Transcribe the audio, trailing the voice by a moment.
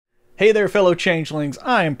Hey there, fellow changelings.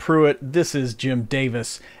 I am Pruitt. This is Jim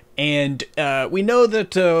Davis. And we know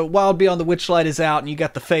that Wild Beyond the Witchlight is out and you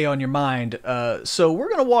got the Fey on your mind. So we're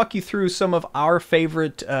going to walk you through some of our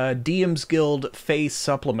favorite DM's Guild Fey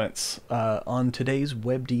supplements on today's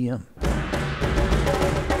WebDM.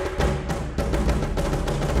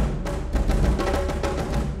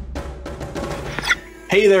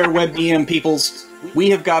 Hey there, WebDM peoples.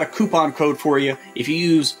 We have got a coupon code for you. If you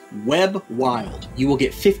use Feywild, you will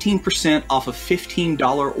get 15% off of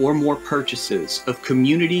 $15 or more purchases of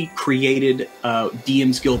community-created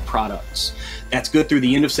DM's Guild products. That's good through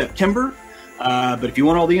the end of September. But if you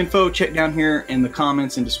want all the info, check down here in the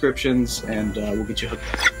comments and descriptions, and we'll get you hooked.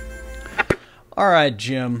 All right,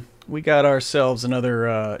 Jim. We got ourselves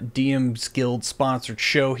another DM's Guild sponsored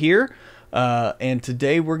show here, and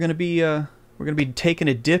today we're going to be taking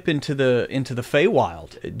a dip into the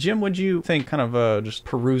Feywild. Jim, what'd you think, kind of just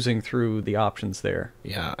perusing through the options there?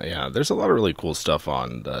 Yeah. There's a lot of really cool stuff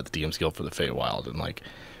on the DM's Guild for the Feywild, and like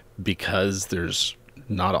because there's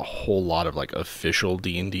not a whole lot of like official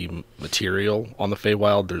D&D material on the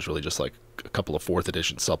Feywild, there's really just like a couple of 4th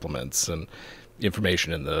edition supplements and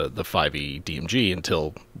information in the 5e DMG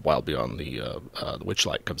until Wild Beyond the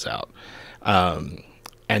Witchlight comes out.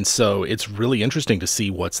 And so it's really interesting to see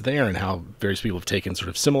what's there and how various people have taken sort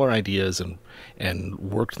of similar ideas and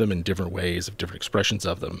worked them in different ways, of different expressions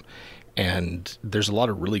of them. And there's a lot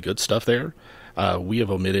of really good stuff there. We have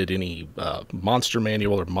omitted any monster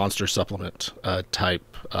manual or monster supplement type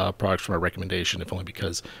products from our recommendation, if only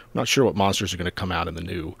because we're not sure what monsters are going to come out in the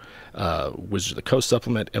new Wizards of the Coast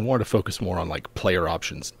supplement, and wanted to focus more on like player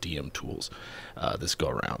options, DM tools this go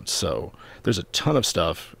around. So there's a ton of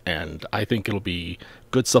stuff, and I think it'll be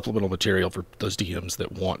good supplemental material for those DMs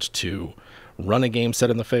that want to run a game set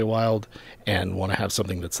in the Feywild and want to have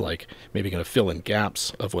something that's like maybe going to fill in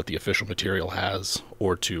gaps of what the official material has,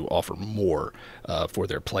 or to offer more for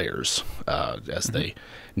their players as they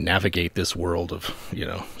navigate this world of, you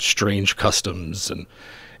know, strange customs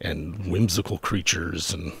and whimsical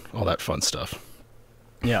creatures and all that fun stuff.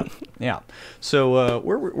 Yeah. So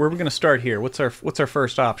where are we going to start here? What's our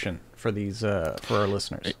first option for these for our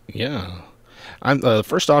listeners? Yeah. The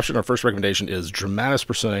first option, our first recommendation, is Dramatis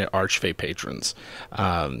Personae Archfey Patrons.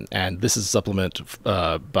 And this is a supplement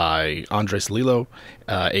by Andres Lilo,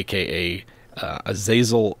 a.k.a.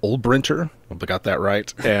 Azazel Olbrinter. Hope I got that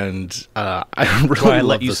right. And I really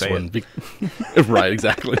love this one. Right,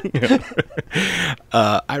 exactly.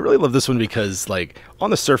 I really love this one because, like,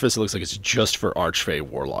 on the surface, it looks like it's just for Archfey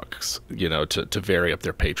Warlocks, you know, to vary up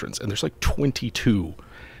their patrons. And there's like 22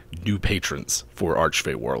 new patrons for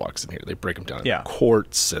Archfey Warlocks in here. They break them down into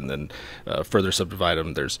courts and then further subdivide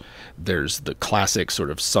them. There's the classic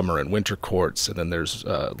sort of summer and winter courts, and then there's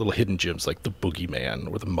little hidden gems like the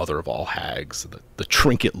Boogeyman or the Mother of All Hags, the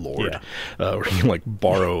Trinket Lord, where you can like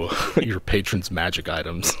borrow your patron's magic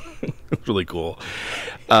items. Really cool.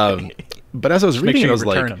 But as I was reading, I was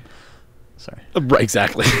like, sorry. Right,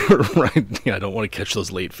 exactly. Right. Yeah, I don't want to catch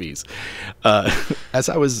those late fees. As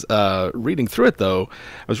I was reading through it, though,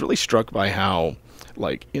 I was really struck by how,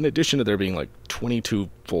 like, in addition to there being like 22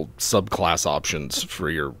 full subclass options for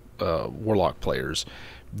your Warlock players,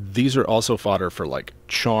 these are also fodder for like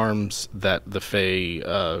charms that the Fey,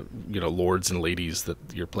 lords and ladies that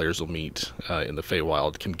your players will meet in the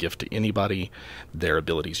Feywild can gift to anybody. Their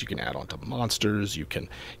abilities you can add onto monsters. You can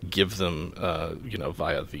give them,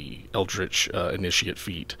 via the Eldritch Initiate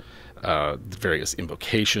feat, various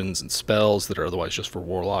invocations and spells that are otherwise just for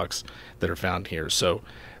Warlocks that are found here. So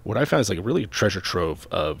what I found is like a really treasure trove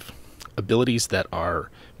of abilities that are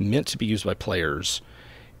meant to be used by players.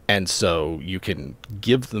 And so you can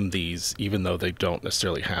give them these even though they don't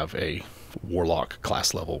necessarily have a Warlock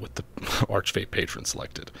class level with the Archfey patron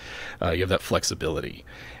selected. You have that flexibility.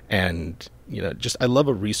 And, you know, just I love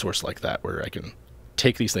a resource like that where I can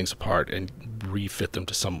take these things apart and refit them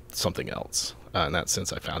to something else. In that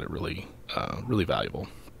sense, I found it really, really valuable.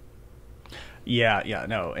 Yeah,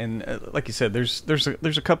 no, and like you said, there's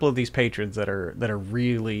a couple of these patrons that are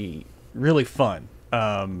really, really fun.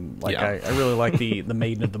 I really like the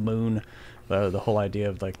Maiden of the Moon, the whole idea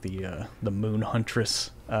of like the Moon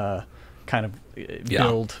Huntress kind of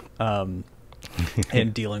build,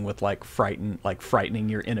 and dealing with like frightening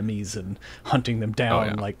your enemies and hunting them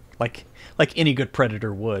down like any good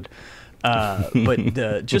predator would.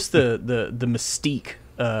 But just the mystique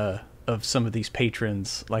of some of these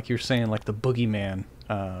patrons, like you're saying, like the Boogeyman,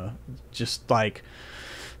 just like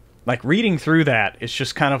reading through that, it's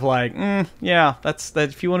just kind of like, yeah, that's that.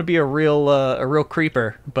 If you want to be a real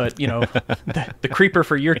creeper, but you know, the creeper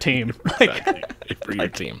for your team, like, for your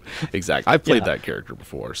team. Exactly. I've played that character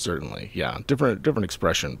before, certainly. Yeah, different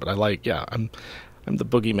expression, but I like. Yeah, I'm the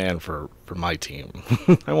boogeyman for my team.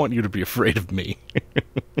 I want you to be afraid of me.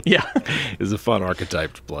 Yeah. Is a fun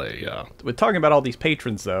archetype to play, yeah. With talking about all these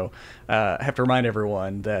patrons, though, I have to remind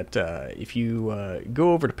everyone that if you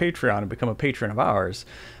go over to Patreon and become a patron of ours,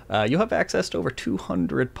 you'll have access to over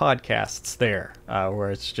 200 podcasts there,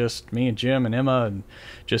 where it's just me and Jim and Emma and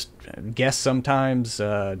just guests sometimes,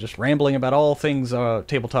 just rambling about all things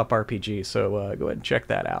tabletop RPG. So go ahead and check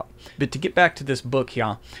that out. But to get back to this book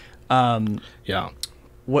here,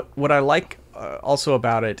 what I like also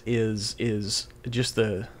about it is just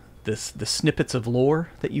the snippets of lore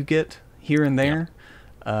that you get here and there.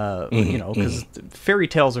 You know, because fairy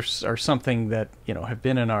tales are something that, you know, have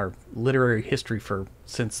been in our literary history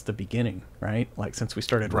since the beginning, right? Like since we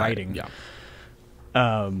started writing. Yeah.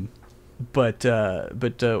 But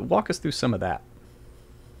walk us through some of that.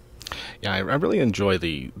 Yeah, I really enjoy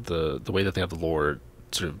the way that they have the lore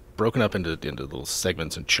sort of broken up into little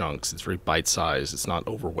segments and chunks. It's very bite-sized. It's not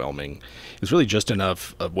overwhelming. It's really just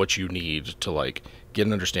enough of what you need to like get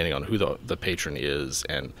an understanding on who the patron is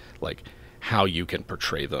and like how you can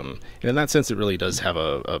portray them. And in that sense, it really does have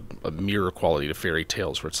a mirror quality to fairy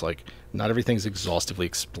tales, where it's like not everything's exhaustively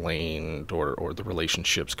explained or the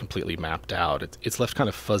relationships completely mapped out. It's left kind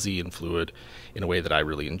of fuzzy and fluid in a way that I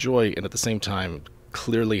really enjoy, and at the same time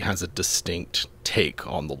clearly has a distinct take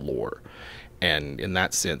on the lore. And in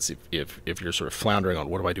that sense, if you're sort of floundering on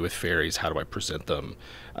what do I do with fairies, how do I present them,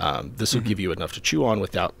 this will give you enough to chew on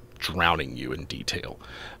without drowning you in detail,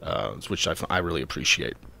 which I really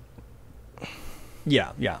appreciate.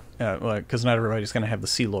 Yeah, because not everybody's going to have the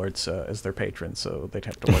Sea Lords as their patrons, so they'd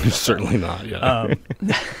have to worry about Certainly not, yeah.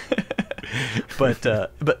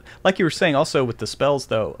 But like you were saying, also with the spells,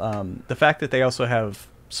 though, the fact that they also have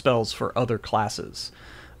spells for other classes,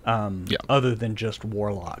 other than just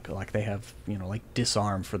warlock, like they have, you know, like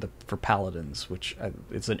disarm for paladins, which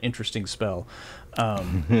it's an interesting spell,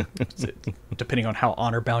 depending on how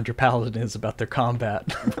honor bound your paladin is about their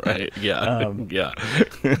combat. Right. Yeah. Yeah.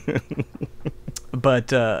 But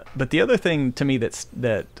the other thing to me that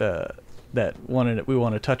we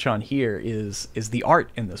want to touch on here is the art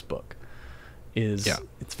in this book.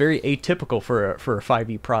 It's very atypical for a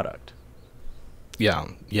 5e product. Yeah,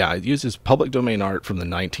 it uses public domain art from the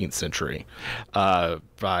 19th century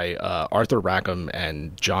by Arthur Rackham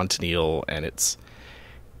and John Tenniel, and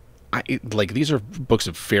like these are books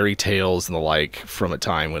of fairy tales and the like from a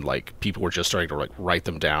time when like people were just starting to like write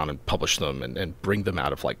them down and publish them and bring them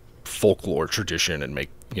out of like folklore tradition and make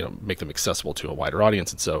them accessible to a wider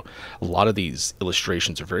audience. And so a lot of these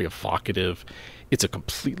illustrations are very evocative. It's a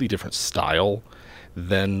completely different style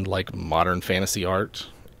than like modern fantasy art,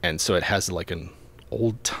 and so it has like an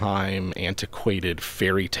old-time antiquated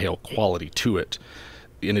fairy tale quality to it,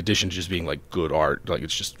 in addition to just being like good art. Like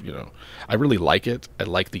it's just, you know, I really like it. I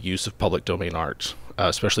like the use of public domain art,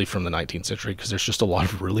 especially from the 19th century, because there's just a lot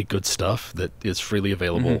of really good stuff that is freely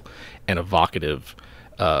available and evocative,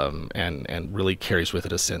 and really carries with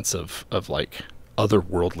it a sense of like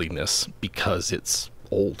otherworldliness because it's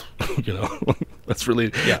old. You know, that's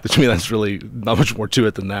really, to me, that's really not much more to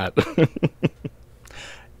it than that.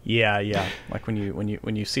 Yeah. Like when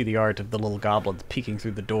you see the art of the little goblin peeking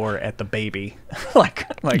through the door at the baby, like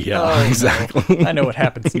yeah, exactly. No, I know what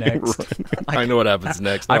happens next. Like, I know what happens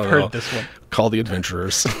next. I've heard this one. Call the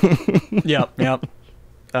adventurers. Yep.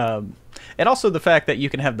 And also the fact that you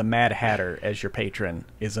can have the Mad Hatter as your patron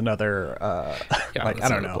is another. Like I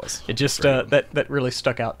don't know. Plus. It just that really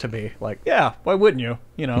stuck out to me. Like, yeah, why wouldn't you?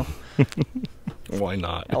 You know. Why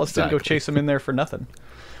not? Alice didn't go chase him in there for nothing.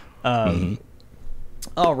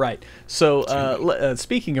 All right. So,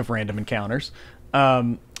 speaking of random encounters,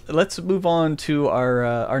 let's move on to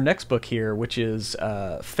our next book here, which is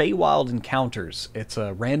Feywild Encounters. It's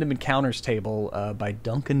a random encounters table by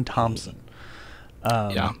Duncan Thomson.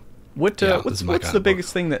 What's the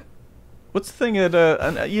biggest thing that? What's the thing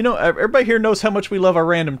that you know? Everybody here knows how much we love our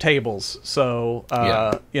random tables. So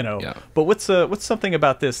you know. Yeah. But what's something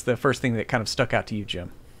about this? The first thing that kind of stuck out to you,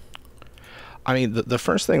 Jim? I mean, the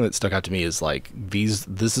first thing that stuck out to me is like this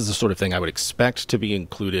is the sort of thing I would expect to be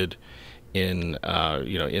included in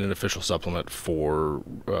in an official supplement for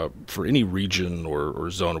any region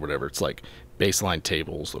or zone or whatever. It's like baseline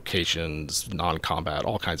tables, locations, non-combat,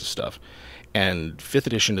 all kinds of stuff. And 5th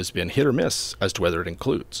edition has been hit or miss as to whether it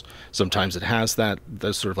includes. Sometimes it has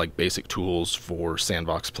those sort of like basic tools for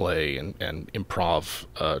sandbox play and improv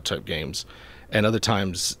type games, and other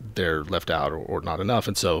times they're left out or not enough.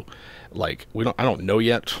 And so like I don't know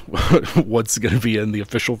yet what's going to be in the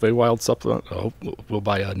official Feywild supplement. I hope we'll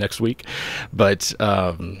buy next week, but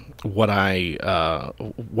what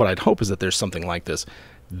I'd hope is that there's something like this.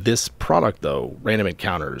 This product, though, Random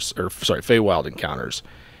Encounters, or sorry, Feywild Encounters,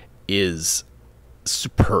 is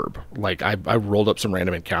superb. Like I rolled up some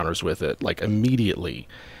Random Encounters with it, like immediately.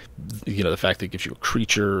 You know, the fact that it gives you a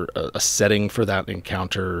creature, a setting for that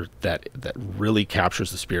encounter that really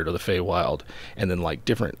captures the spirit of the Feywild, and then like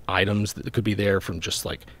different items that could be there, from just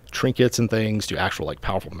like trinkets and things to actual like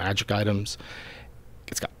powerful magic items.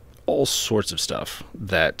 It's got all sorts of stuff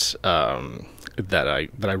that that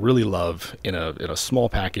I really love in a small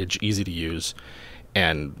package, easy to use.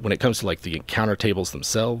 And when it comes to like the encounter tables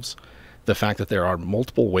themselves, the fact that there are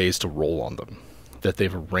multiple ways to roll on them, that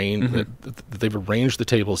they've arranged that they've arranged the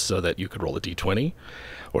tables so that you could roll a d20,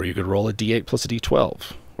 or you could roll a d8 plus a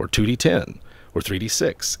d12, or 2d10, or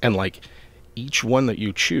 3d6, and like each one that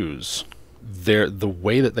you choose, the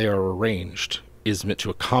way that they are arranged is meant to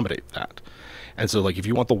accommodate that. And so like if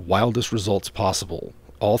you want the wildest results possible,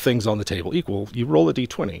 all things on the table equal, you roll a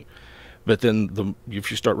d20. But then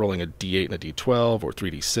if you start rolling a d8 and a d12, or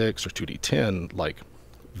 3d6 or 2d10, like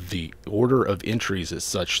the order of entries is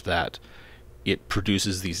such that it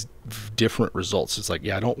produces these different results. It's like,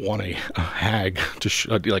 yeah, I don't want a hag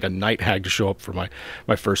to like a night hag to show up for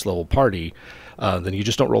my first level party. Then you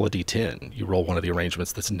just don't roll a d10. You roll one of the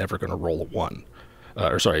arrangements that's never going to roll a 1,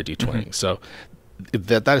 or sorry, a d20. So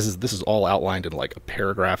this is all outlined in like a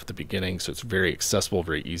paragraph at the beginning, so it's very accessible,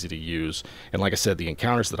 very easy to use. And like I said, the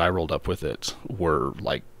encounters that I rolled up with it were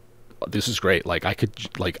like, this is great. Like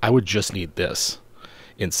I would just need this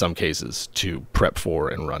in some cases to prep for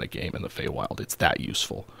and run a game in the Feywild. It's that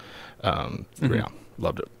useful. Yeah,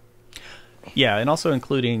 loved it. Yeah, and also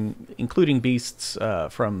including beasts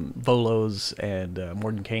from Boles and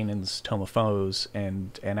Mordenkainen's Tome of Foes,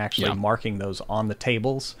 and actually marking those on the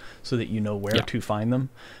tables so that you know where to find them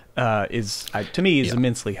is to me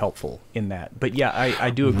immensely helpful in that. But yeah,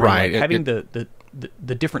 I do agree. Right. Like, having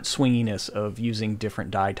the different swinginess of using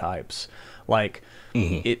different die types, like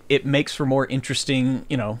it makes for more interesting,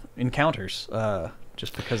 you know, encounters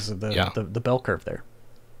just because of the bell curve there.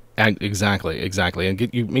 Exactly,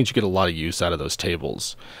 and means you get a lot of use out of those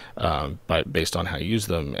tables, based on how you use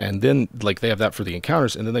them. And then like they have that for the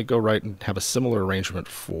encounters, and then they go right and have a similar arrangement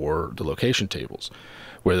for the location tables,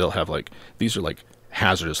 where they'll have like, these are like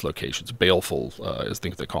hazardous locations, baleful, I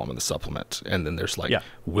think they call them in the supplement, and then there's like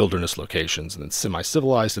wilderness locations, and then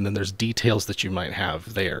semi-civilized, and then there's details that you might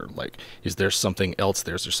have there, like is there something else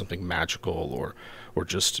there, is there something magical or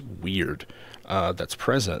just weird that's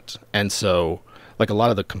present. And so like a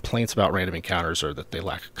lot of the complaints about random encounters are that they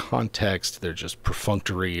lack context, they're just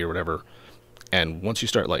perfunctory or whatever. And once you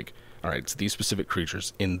start like, all right, it's these specific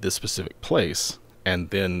creatures in this specific place,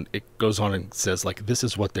 and then it goes on and says like, this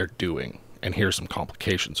is what they're doing, and here's some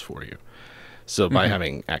complications for you. So by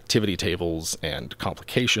having activity tables and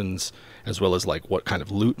complications, as well as like what kind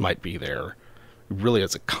of loot might be there, really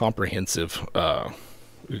it's a comprehensive,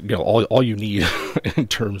 you know, all you need in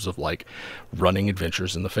terms of like running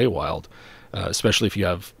adventures in the Feywild. Especially if you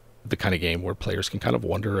have the kind of game where players can kind of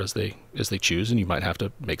wonder as they choose, and you might have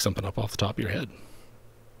to make something up off the top of your head.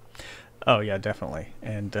 Oh yeah, definitely.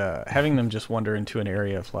 And having them just wander into an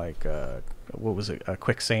area of like what was it, a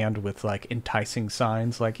quicksand with like enticing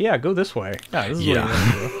signs, like, yeah, go this way. Yeah, this is what you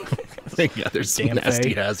want to do. Yeah, there's some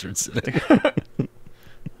nasty hazards in it.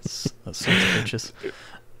 Those sorts of bitches.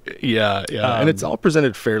 Yeah, and it's all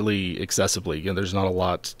presented fairly accessibly. You know, there's not a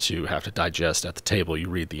lot to have to digest at the table. You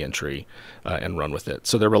read the entry and run with it.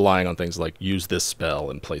 So they're relying on things like use this spell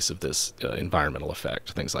in place of this environmental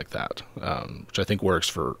effect, things like that, which I think works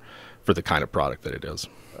for the kind of product that it is.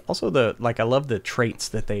 Also, I love the traits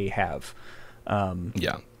that they have.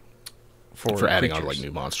 For adding on like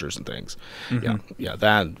new monsters and things. Yeah,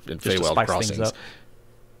 that and Feywild Crossings.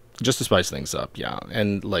 Just to spice things up, yeah.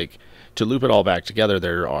 And like to loop it all back together,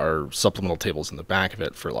 there are supplemental tables in the back of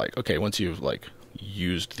it for like, okay, once you've like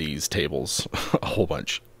used these tables a whole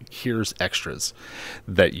bunch, here's extras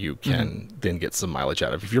that you can then get some mileage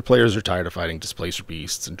out of. If your players are tired of fighting displacer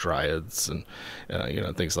beasts and dryads and you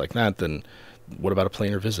know, things like that, then what about a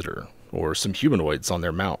planar visitor or some humanoids on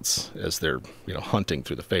their mounts as they're, you know, hunting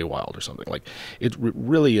through the Feywild or something? Like it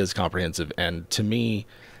really is comprehensive, and to me,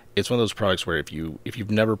 it's one of those products where if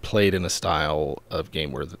you've never played in a style of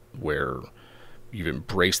game where you've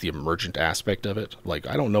embraced the emergent aspect of it, like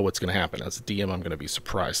I don't know what's going to happen as a DM, I'm going to be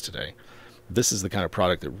surprised today. This is the kind of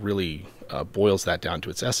product that really boils that down to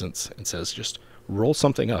its essence and says just roll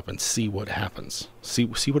something up and see what happens. See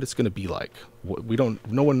what it's going to be like.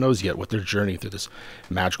 No one knows yet what their journey through this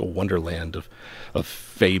magical wonderland of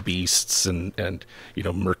fey beasts and you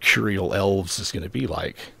know, mercurial elves is going to be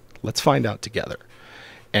like. Let's find out together.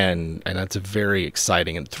 and that's a very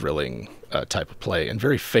exciting and thrilling type of play, and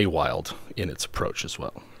very Feywild in its approach as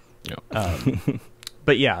well. You know.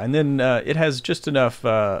 But yeah, and then it has just enough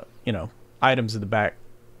you know, items in the back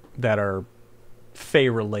that are Fey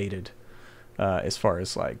related, as far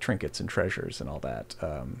as like trinkets and treasures and all that.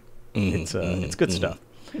 It's good stuff.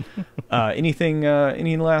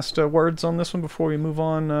 Any last words on this one before we move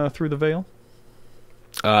on through the veil?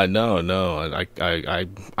 No.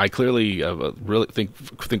 I clearly really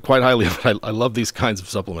think quite highly of it. I love these kinds of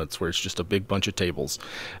supplements where it's just a big bunch of tables.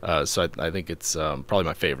 So I think it's probably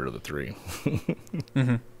my favorite of the three.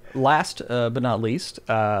 Last but not least,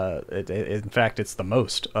 in fact, it's the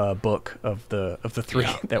most book of the three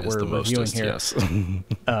that we're reviewing here. Yes.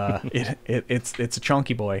 It's a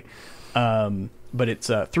chunky boy. But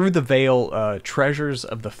it's Through the Veil, Treasures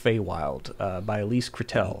of the Feywild by Elise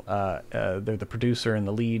Cretel. They're the producer and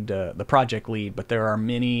the lead, the project lead, but there are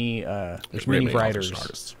many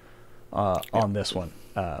writers on this one.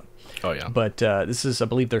 But this is, I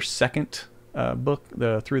believe, their second book,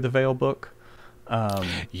 the Through the Veil book.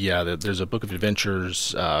 There's a book of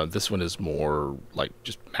adventures. This one is more like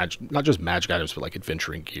just not just magic items, but like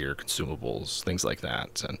adventuring gear, consumables, things like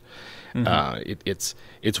that. And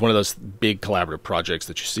it's one of those big collaborative projects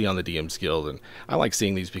that you see on the DMs Guild, and I like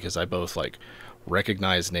seeing these because I both like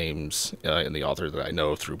recognize names in the author that I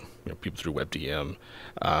know through people through WebDM.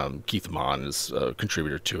 Keith Mon is a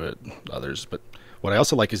contributor to it, others, but what I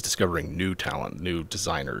also like is discovering new talent, new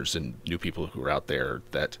designers, and new people who are out there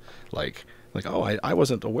that like, oh, I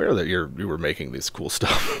wasn't aware that you were making this cool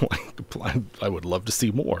stuff. I would love to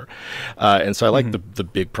see more. And so I like the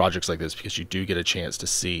big projects like this because you do get a chance to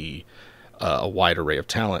see a wide array of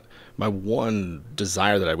talent. My one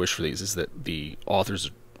desire that I wish for these is that the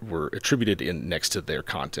authors were attributed in next to their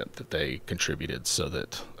content that they contributed, so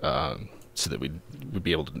that we'd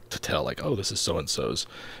be able to tell, like, oh, this is so-and-so's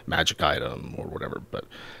magic item or whatever. But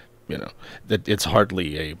that it's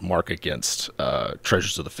hardly a mark against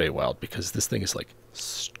Treasures of the Feywild, because this thing is like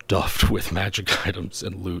stuffed with magic items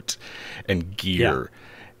and loot and gear,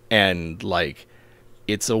 and like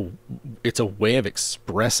it's a way of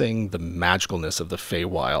expressing the magicalness of the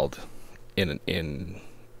Feywild in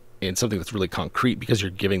something that's really concrete, because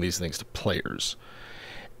you're giving these things to players.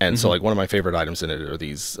 And so like one of my favorite items in it are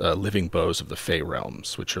these living bows of the Fey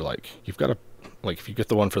realms, which are like, you've got to, like, if you get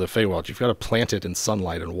the one for the Feywild, you've got to plant it in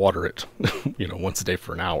sunlight and water it, once a day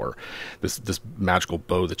for an hour. This magical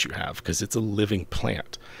bow that you have, because it's a living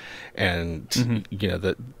plant, and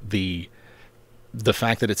the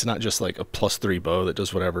fact that it's not just like a +3 bow that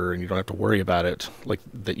does whatever and you don't have to worry about it, like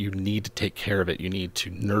that you need to take care of it, you need to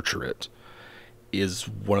nurture it, is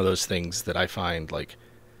one of those things that I find like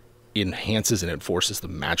enhances and enforces the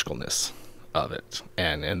magicalness of it.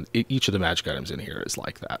 And each of the magic items in here is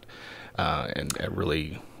like that. And I'm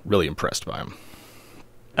really impressed by them.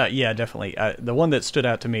 Yeah, definitely. The one that stood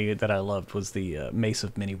out to me that I loved was the Mace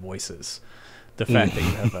of Many Voices. The fact that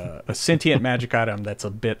you have a sentient magic item that's a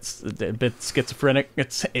bit schizophrenic.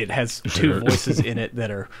 It has two voices in it that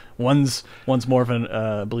are one's more of an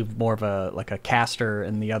I believe more of a like a caster,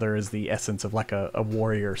 and the other is the essence of like a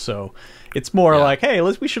warrior. So it's more like, hey,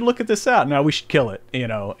 we should look at this out. Now we should kill it,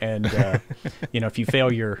 and if you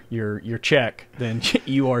fail your check, then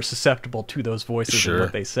you are susceptible to those voices and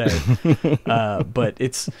what they say. But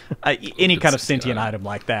it's any kind of sentient item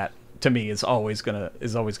like that, to me, is always gonna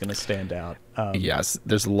stand out. Yes,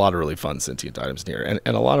 there's a lot of really fun sentient items in here,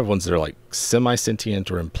 and a lot of ones that are like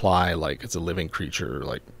semi-sentient or imply like it's a living creature.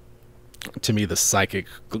 Like, to me, the psychic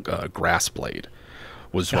grass blade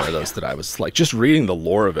was one of those that I was like, just reading the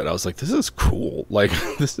lore of it, I was like, this is cool. Like,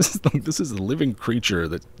 this is a living creature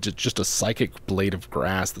that just a psychic blade of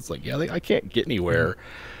grass that's like, I can't get anywhere.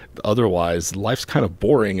 Otherwise, life's kind of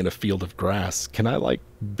boring in a field of grass. Can I like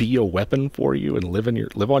be a weapon for you and live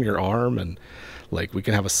on your arm, and like we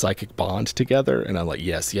can have a psychic bond together? And I'm like,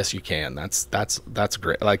 yes, you can. That's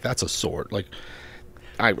great. Like, that's a sword. Like,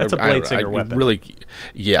 that's a blade singer weapon. Really,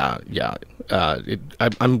 yeah.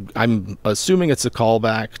 I'm assuming it's a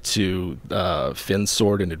callback to Finn's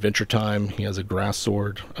sword in Adventure Time. He has a grass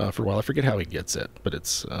sword for a while. I forget how he gets it, but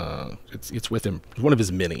it's with him. One of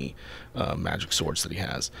his many magic swords that he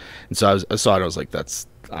has. And so I saw it. I was like,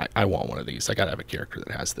 I want one of these. I gotta have a character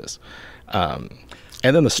that has this. And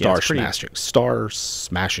then the Star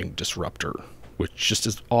Smashing Disruptor, which just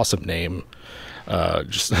is an awesome name.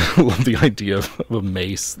 Just love the idea of a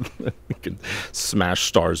mace that you can smash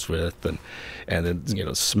stars with, and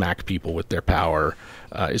then smack people with their power.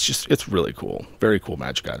 It's really cool. Very cool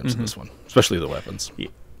magic items in this one, especially the weapons.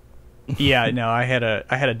 Yeah, no, I had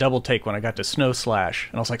a double take when I got to Snow Slash,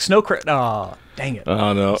 and I was like, Snow Crit. Oh, dang it!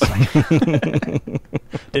 Oh no!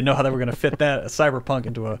 Didn't know how they were going to fit that a cyberpunk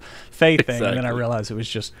into a Fey thing, and then I realized it was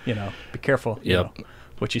just be careful. Yep.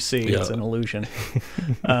 What you see is an illusion.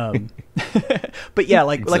 But yeah,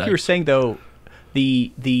 like you were saying though,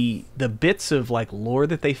 the bits of like lore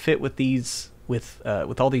that they fit with these with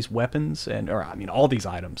all these weapons all these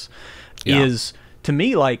items is, to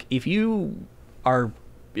me, like if your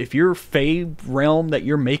Fey realm that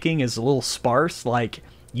you're making is a little sparse, like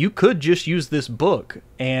you could just use this book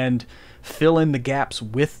and fill in the gaps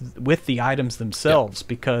with the items themselves,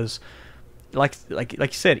 because like you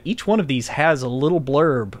said, each one of these has a little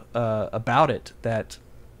blurb about it that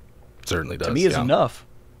certainly does, to me is enough.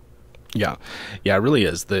 Yeah, it really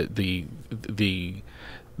is. The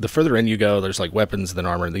further in you go, there's like weapons, then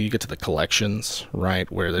armor, and then you get to the collections,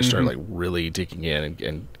 right, where they start like really digging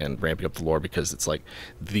in and ramping up the lore, because it's like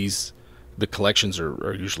the collections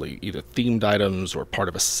are usually either themed items or part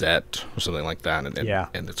of a set or something like that, and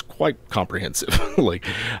it's quite comprehensive. Like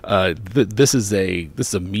this is a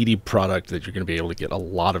meaty product that you're going to be able to get a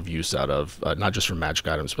lot of use out of, not just for magic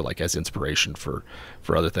items, but like as inspiration for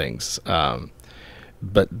other things.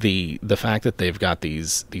 But the fact that they've got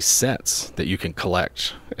these sets that you can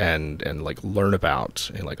collect and like learn about,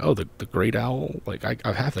 and like, oh, the great owl, like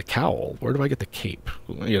I have the cowl, where do I get the cape,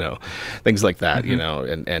 things like that,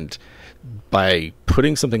 and by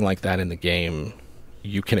putting something like that in the game,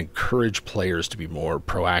 you can encourage players to be more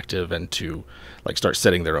proactive and to like start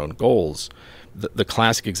setting their own goals. The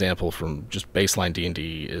classic example from just baseline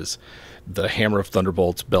D&D is the Hammer of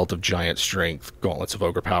Thunderbolts, Belt of Giant Strength, Gauntlets of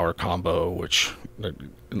Ogre Power combo, which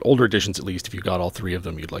in older editions, at least, if you got all three of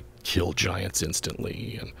them, you'd like kill giants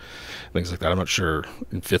instantly and things like that. I'm not sure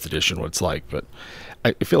in 5th edition what it's like, but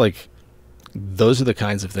I feel like those are the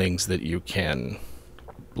kinds of things that you can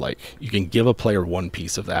give a player one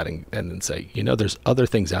piece of that and then say, there's other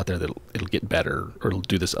things out there that it'll get better, or it'll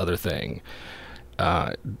do this other thing.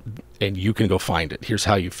 And you can go find it. Here's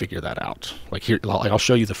how you figure that out. Like here, I'll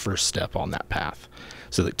show you the first step on that path,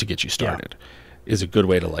 so that to get you started is a good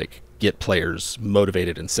way to like get players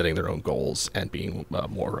motivated and setting their own goals and being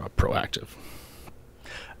more proactive.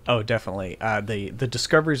 Oh, definitely. The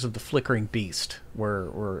discoveries of the Flickering Beast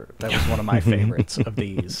were that was one of my favorites of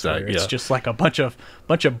these. It's just like a bunch of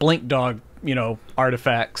blink dog,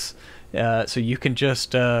 artifacts. So you can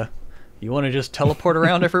just you want to just teleport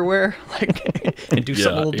around everywhere, like, and do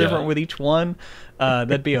something a little different with each one.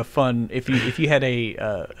 That'd be a fun if you had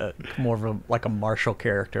a more of a martial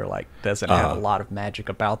character, like doesn't have a lot of magic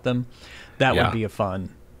about them. That would be a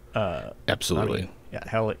fun. Absolutely.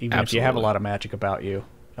 Hell, even if you have a lot of magic about you.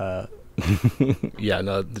 The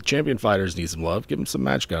champion fighters need some love. Give them some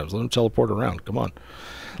magic items. Let them teleport around. Come on.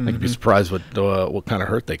 I could be surprised what kind of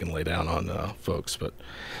hurt they can lay down on folks. But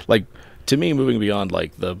like, to me, moving beyond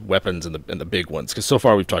like the weapons and the big ones, because so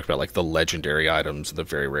far we've talked about like the legendary items and the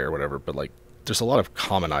very rare whatever, but like there's a lot of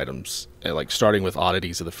common items, like starting with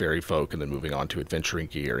oddities of the fairy folk and then moving on to adventuring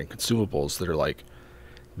gear and consumables that are like,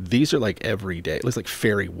 these are like everyday. It looks like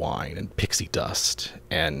fairy wine and pixie dust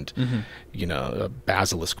and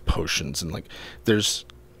basilisk potions, and like there's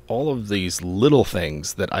all of these little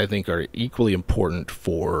things that I think are equally important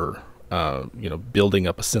for building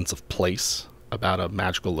up a sense of place about a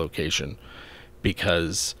magical location,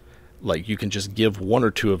 because like you can just give one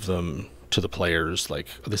or two of them to the players, like,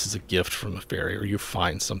 oh, this is a gift from a fairy, or you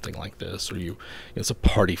find something like this, or it's a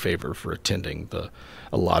party favor for attending the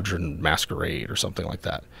Eladrin masquerade or something like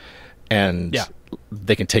that, and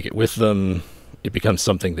they can take it with them. It becomes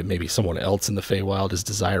something that maybe someone else in the Feywild is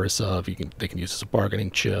desirous of. They can use as a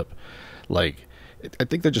bargaining chip. Like, I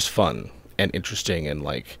think they're just fun and interesting, and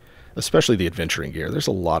like, especially the adventuring gear. There's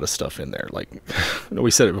a lot of stuff in there. Like, I know we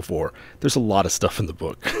said it before, there's a lot of stuff in the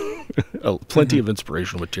book. Plenty of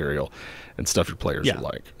inspirational material and stuff your players will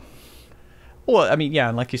like. Well, I mean,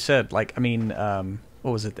 and like you said, like, I mean,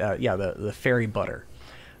 what was it? The fairy butter.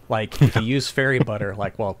 Like, if you use fairy butter,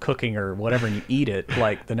 like, while cooking or whatever, and you eat it,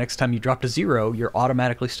 like, the next time you drop to 0, you're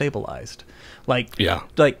automatically stabilized. Like,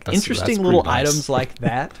 interesting little items like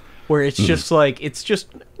that. Where it's just like,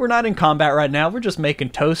 we're not in combat right now. We're just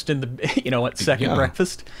making toast in the, at second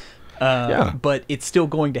breakfast. But it's still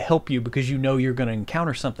going to help you because you're going to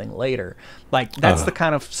encounter something later. Like, that's the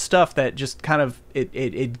kind of stuff that just kind of,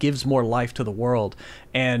 it gives more life to the world.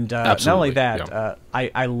 And not only that,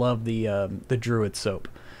 I love the druid soap.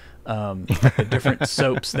 The different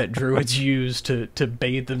soaps that druids use to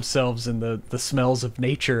bathe themselves in the smells of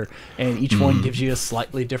nature, and each one gives you a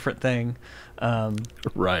slightly different thing.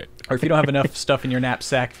 Right. Or if you don't have enough stuff in your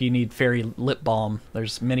knapsack, if you need fairy lip balm,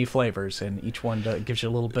 there's many flavors, and each one gives you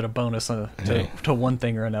a little bit of bonus to one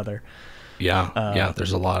thing or another. Yeah,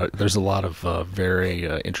 there's a lot of very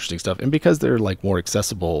interesting stuff, and because they're like more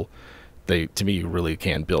accessible, they, to me, really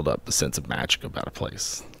can build up the sense of magic about a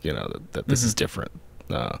place. You know, that this is different,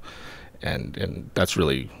 and that's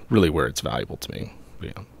really where it's valuable to me.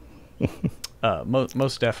 Yeah.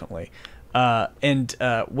 Most definitely. And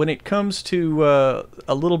when it comes to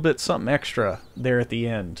a little bit something extra there at the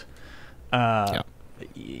end,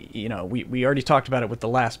 you know, we already talked about it with the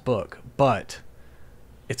last book, but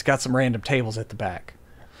it's got some random tables at the back.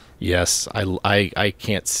 Yes, I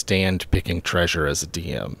can't stand picking treasure as a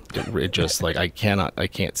DM. It just like I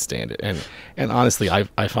can't stand it. And honestly,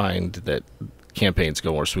 I find that campaigns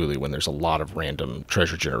go more smoothly when there's a lot of random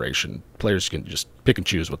treasure generation. Players can just pick and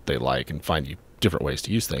choose what they like and find different ways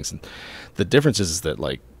to use things. And the difference is that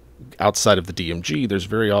like outside of the DMG, there's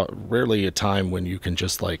very rarely a time when you can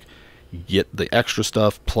just like get the extra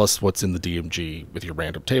stuff plus what's in the DMG with your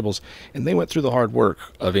random tables. And they went through the hard work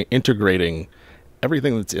of integrating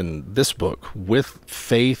everything that's in this book with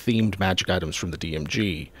Fey-themed magic items from the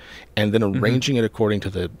DMG, and then arranging it according to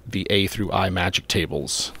the A through I magic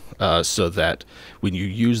tables, so that when you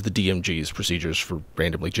use the DMG's procedures for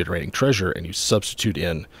randomly generating treasure and you substitute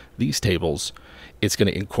in these tables, it's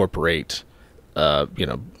going to incorporate the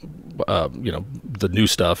new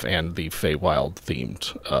stuff and the Feywild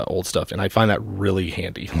themed old stuff, and I find that really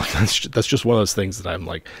handy. Like that's just one of those things that I'm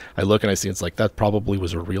like, I look and I see it's like that probably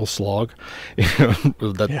was a real slog.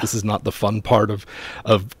 This is not the fun part of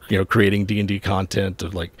creating D&D content,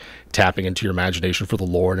 of like tapping into your imagination for the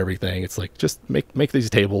lore and everything. It's like just make these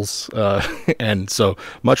tables, and so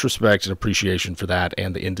much respect and appreciation for that,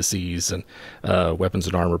 and the indices and weapons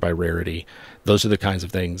and armor by rarity. Those are the kinds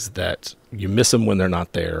of things that you miss them when they're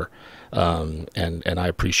not there, and I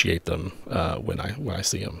appreciate them when I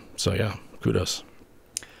see them. So yeah, kudos.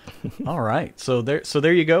 All right, so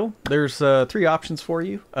there you go. There's 3 options for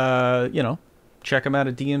you. Check them out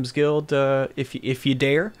at DM's Guild if you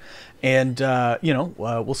dare, and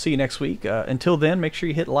we'll see you next week. Until then, make sure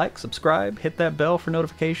you hit like, subscribe, hit that bell for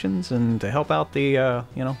notifications, and to help out the the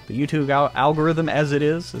YouTube algorithm as it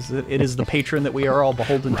is the patron that we are all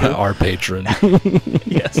beholden to. Our patron.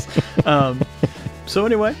 Yes. So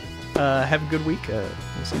anyway, have a good week. We'll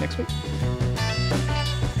see you next week.